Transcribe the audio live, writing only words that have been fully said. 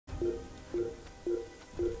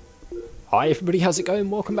Hi everybody, how's it going?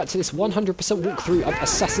 Welcome back to this 100% walkthrough of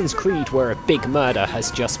Assassin's Creed, where a big murder has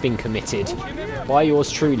just been committed by yours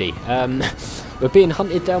truly. We're being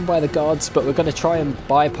hunted down by the guards, but we're going to try and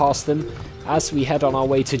bypass them as we head on our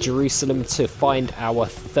way to Jerusalem to find our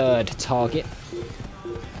third target.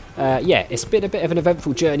 Yeah, it's been a bit of an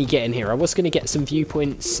eventful journey getting here. I was going to get some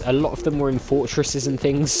viewpoints. A lot of them were in fortresses and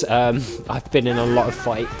things. I've been in a lot of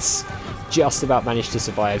fights, just about managed to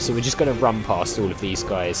survive, so we're just going to run past all of these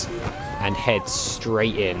guys and head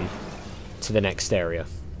straight in to the next area.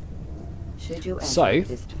 So,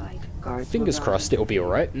 fingers crossed it'll be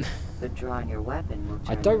alright.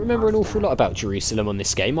 I don't remember an awful lot about Jerusalem on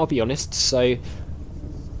this game, I'll be honest, so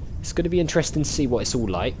it's going to be interesting to see what it's all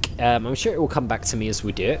like. I'm sure it will come back to me as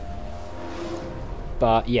we do it.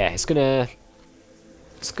 But yeah, it's gonna...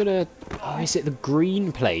 Oh, is it the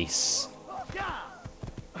green place?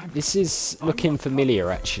 This is looking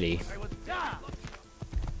familiar, actually.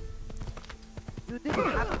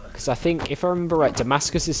 Because I think, if I remember right,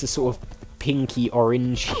 Damascus is the sort of pinky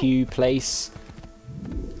orange hue place.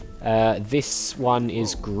 This one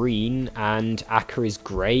is green and Acre is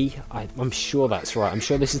grey. I'm sure that's right. I'm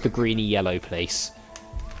sure this is the greeny yellow place,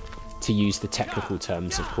 to use the technical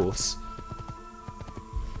terms, of course.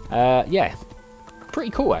 Yeah,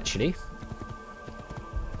 pretty cool actually.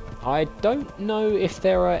 I don't know if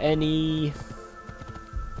there are any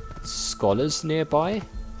scholars nearby.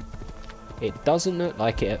 It doesn't look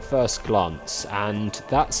like it at first glance, and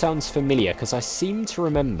that sounds familiar because I seem to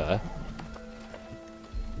remember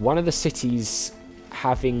one of the cities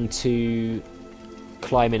having to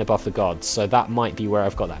climb in above the gods, so that might be where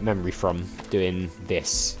I've got that memory from, doing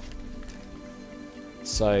this.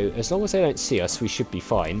 So, as long as they don't see us, we should be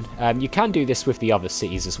fine. You can do this with the other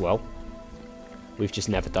cities as well. We've just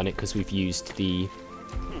never done it because we've used the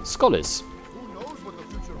scholars.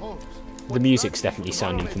 The music's definitely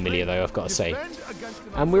sounding familiar though, I've got to say.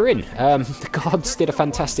 And we're in. The guards did a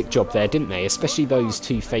fantastic job there, didn't they? Especially those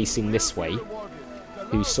two facing this way,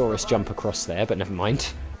 who saw us jump across there, but never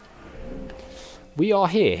mind. We are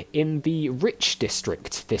here in the rich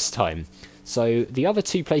district this time. So the other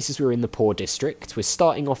two places we were in the poor district. We're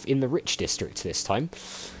starting off in the rich district this time.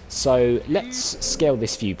 So let's scale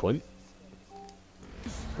this viewpoint.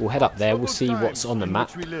 We'll head up there, we'll see what's on the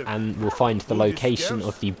map, and we'll find the location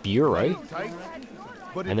of the bureau.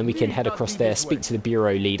 And then we can head across there, speak to the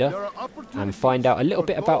bureau leader, and find out a little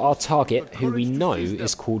bit about our target, who we know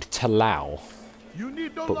is called Talal.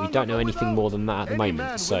 But we don't know anything more than that at the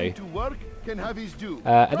moment, so...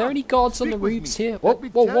 are there any guards on the roofs here? Whoa,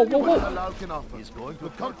 whoa, whoa, whoa, whoa!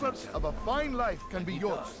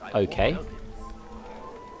 Okay.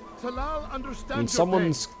 I mean,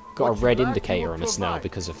 someone's got a red indicator on us now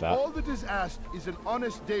because of that. All that is asked is an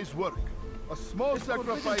honest day's work. A small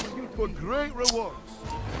sacrifice for great rewards.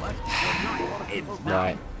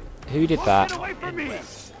 Right. Who did that?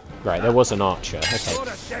 Right, there was an archer.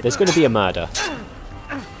 Okay. There's going to be a murder.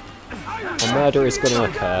 A murder is going to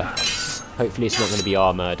occur. Hopefully it's not going to be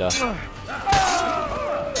our murder.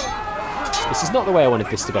 This is not the way I wanted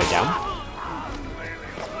this to go down.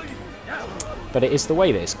 But it is the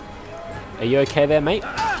way that it's... Are you okay there, mate?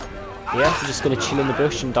 Yeah, you're just going to chill in the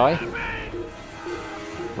bush and die?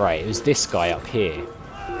 Right, it was this guy up here.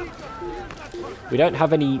 We don't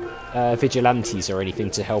have any vigilantes or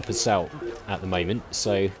anything to help us out at the moment,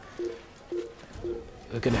 so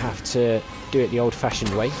we're going to have to do it the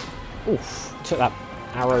old-fashioned way. Oof, took that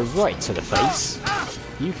arrow right to the face.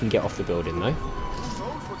 You can get off the building, though.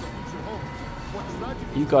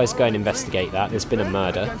 You guys go and investigate that. There's been a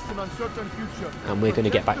murder. And we're going to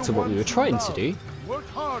get back to what we were trying to do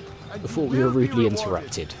before we were rudely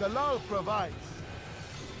interrupted.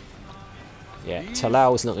 Yeah,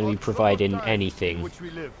 Talal's not going to be providing anything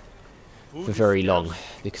for very long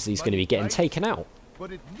because he's going to be getting taken out.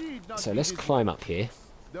 So let's climb up here.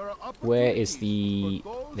 Where is the...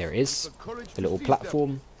 There it is. The little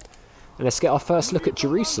platform. And let's get our first look at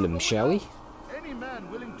Jerusalem, shall we?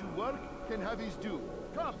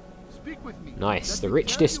 Nice. The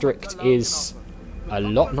rich district is a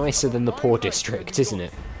lot nicer than the poor district, isn't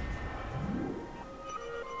it?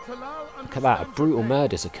 Look at that. A brutal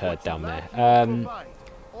murder's occurred down there.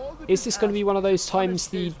 Is this going to be one of those times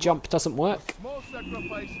the jump doesn't work?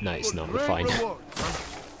 No, it's not. We're fine.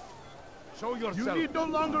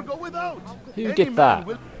 Who did that?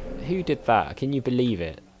 Who did that? Can you believe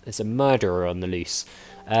it? There's a murderer on the loose.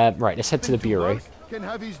 Right, let's head to the bureau.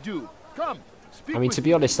 I mean, to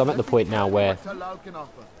be honest, I'm at the point now where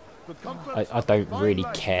I don't really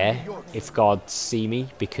care if guards see me,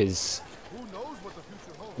 because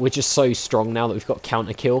we're just so strong now that we've got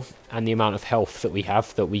counter kill and the amount of health that we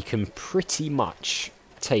have that we can pretty much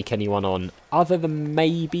take anyone on, other than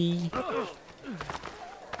maybe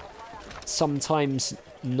sometimes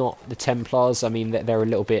not the Templars. I mean, they're a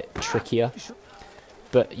little bit trickier.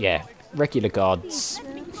 But yeah, regular guards,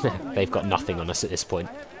 they've got nothing on us at this point.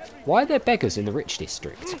 Why are there beggars in the rich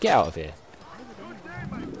district? Get out of here.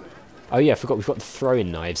 Oh yeah, I forgot we've got the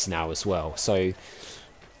throwing knives now as well. So,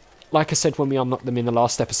 like I said when we unlocked them in the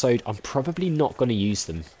last episode, I'm probably not going to use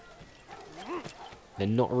them. They're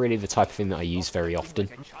not really the type of thing that I use very often.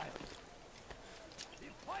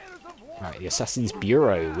 Right, the Assassin's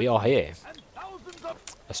Bureau, we are here.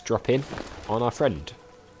 Let's drop in on our friend.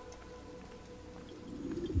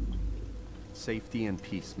 Safety and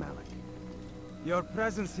peace, Malik. Your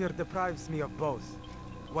presence here deprives me of both.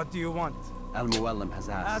 What do you want? Al-Muallim has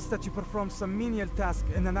asked. Ask that you perform some menial task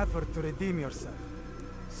in an effort to redeem yourself.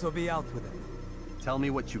 So be out with it. Tell me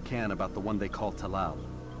what you can about the one they call Talal.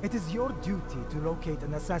 It is your duty to locate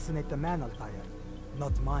and assassinate the man, Altair,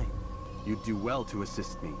 not mine. You'd do well to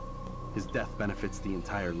assist me. His death benefits the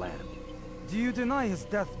entire land. Do you deny his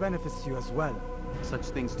death benefits you as well? Such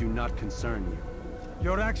things do not concern you.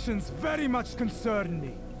 Your actions very much concern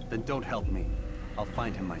me. Then don't help me. I'll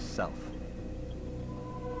find him myself.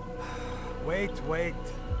 Wait.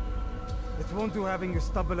 It won't do having you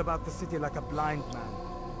stumble about the city like a blind man.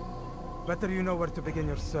 Better you know where to begin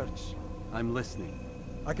your search. I'm listening.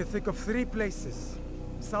 I can think of 3 places.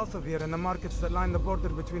 South of here in the markets that line the border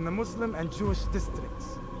between the Muslim and Jewish districts.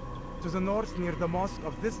 To the north near the mosque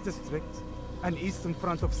of this district, and east in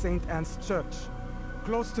front of St. Anne's Church,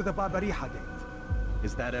 close to the Babariha Gate.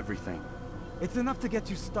 Is that everything? It's enough to get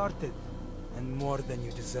you started, and more than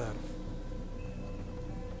you deserve.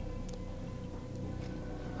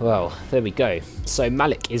 Well, there we go. So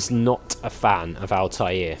Malik is not a fan of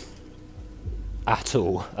Altair at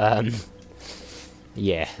all.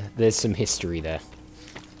 Yeah, there's some history there.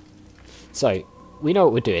 So, we know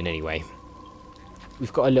what we're doing anyway.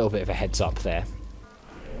 We've got a little bit of a heads up there.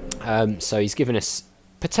 So he's given us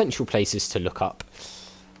potential places to look up.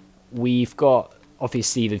 We've got,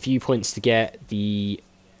 obviously, the viewpoints to get, the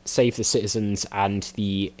save the citizens, and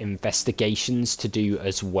the investigations to do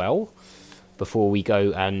as well, before we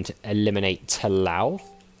go and eliminate Talal,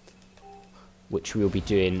 which we'll be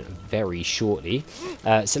doing very shortly.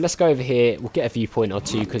 So let's go over here. We'll get a viewpoint or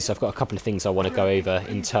two, because I've got a couple of things I want to go over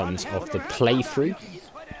in terms of the playthrough.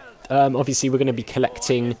 Obviously, we're going to be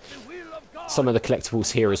collecting some of the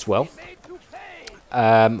collectibles here as well.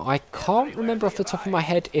 I can't remember off the top of my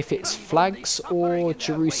head if it's flags or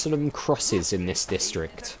Jerusalem crosses in this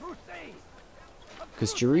district,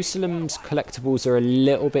 because Jerusalem's collectibles are a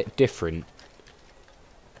little bit different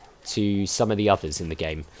to some of the others in the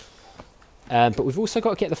game. But we've also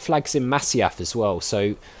got to get the flags in Masyaf as well,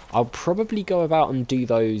 so I'll probably go about and do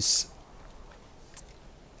those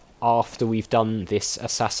after we've done this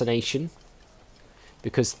assassination,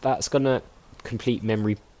 because that's going to complete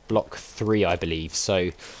memory block 3, I believe.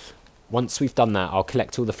 So once we've done that, I'll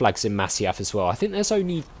collect all the flags in Masyaf as well. I think there's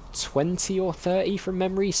only 20 or 30 from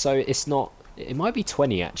memory, so it's not... It might be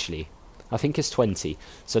 20, actually. I think it's 20,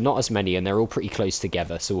 so not as many, and they're all pretty close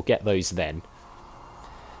together, so we'll get those then.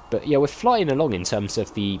 But yeah, we're flying along in terms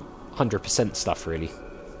of the 100% stuff, really.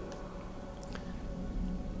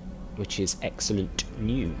 Which is excellent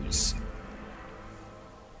news.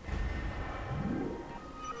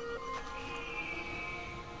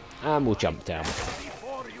 And we'll jump down.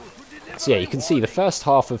 So yeah, you can see the first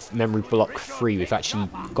half of memory block 3, we've actually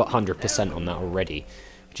got 100% on that already,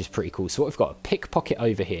 which is pretty cool. So what we've got, a pickpocket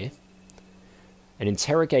over here, an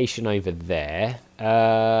interrogation over there.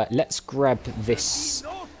 Let's grab this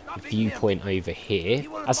viewpoint over here.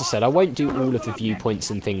 As I said, I won't do all of the viewpoints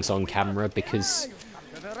and things on camera, because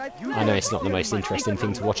I know it's not the most interesting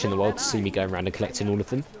thing to watch in the world, to see me going around and collecting all of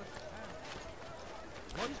them.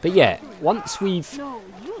 But yeah, once we've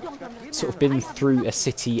sort of been through a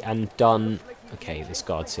city and done... Okay, this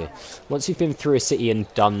guard's here. Once we've been through a city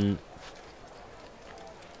and done,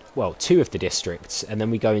 well, 2 of the districts, and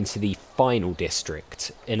then we go into the final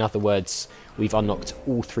district. In other words, we've unlocked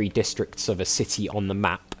all 3 districts of a city on the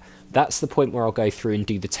map. That's the point where I'll go through and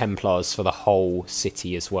do the Templars for the whole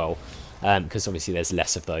city as well. Because obviously there's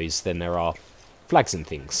less of those than there are flags and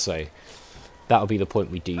things. So that'll be the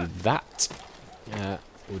point we do that.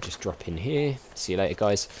 We'll just drop in here. See you later,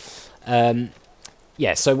 guys.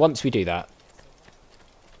 Yeah, so once we do that,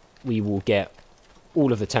 we will get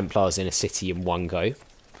all of the Templars in a city in one go.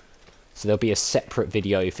 So there'll be a separate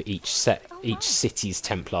video for each city's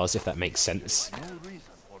Templars, if that makes sense.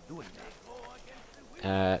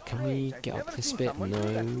 Can we get up this bit?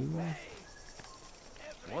 No.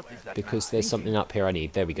 Because there's something up here I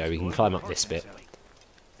need. There we go, we can climb up this bit.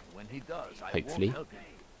 When he does, I Hopefully. won't help him.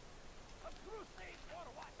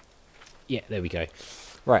 Yeah, there we go.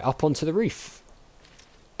 Right, up onto the roof.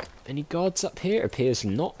 Any guards up here? Appears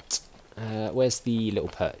not. Where's the little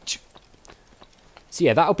perch? So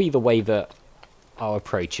yeah, that'll be the way that I'll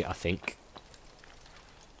approach it, I think.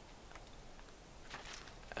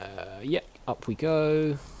 Yep, up we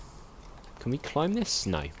go. Can we climb this?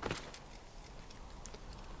 No.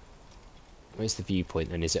 Where's the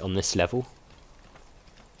viewpoint then? Is it on this level?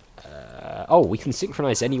 Oh, we can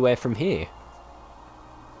synchronize anywhere from here.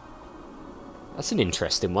 That's an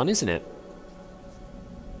interesting one, isn't it?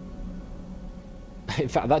 In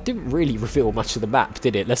fact, that didn't really reveal much of the map,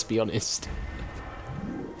 did it? Let's be honest.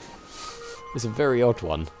 It's a very odd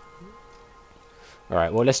one.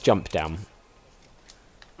 Alright, well, let's jump down.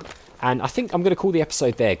 And I think I'm going to call the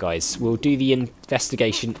episode there, guys. We'll do the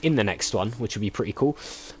investigation in the next one, which will be pretty cool.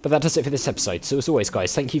 But that does it for this episode. So as always,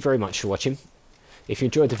 guys, thank you very much for watching. If you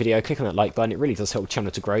enjoyed the video, click on that like button. It really does help the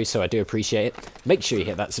channel to grow, so I do appreciate it. Make sure you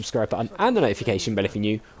hit that subscribe button and the notification bell if you're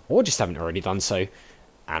new, or just haven't already done so.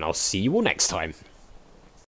 And I'll see you all next time.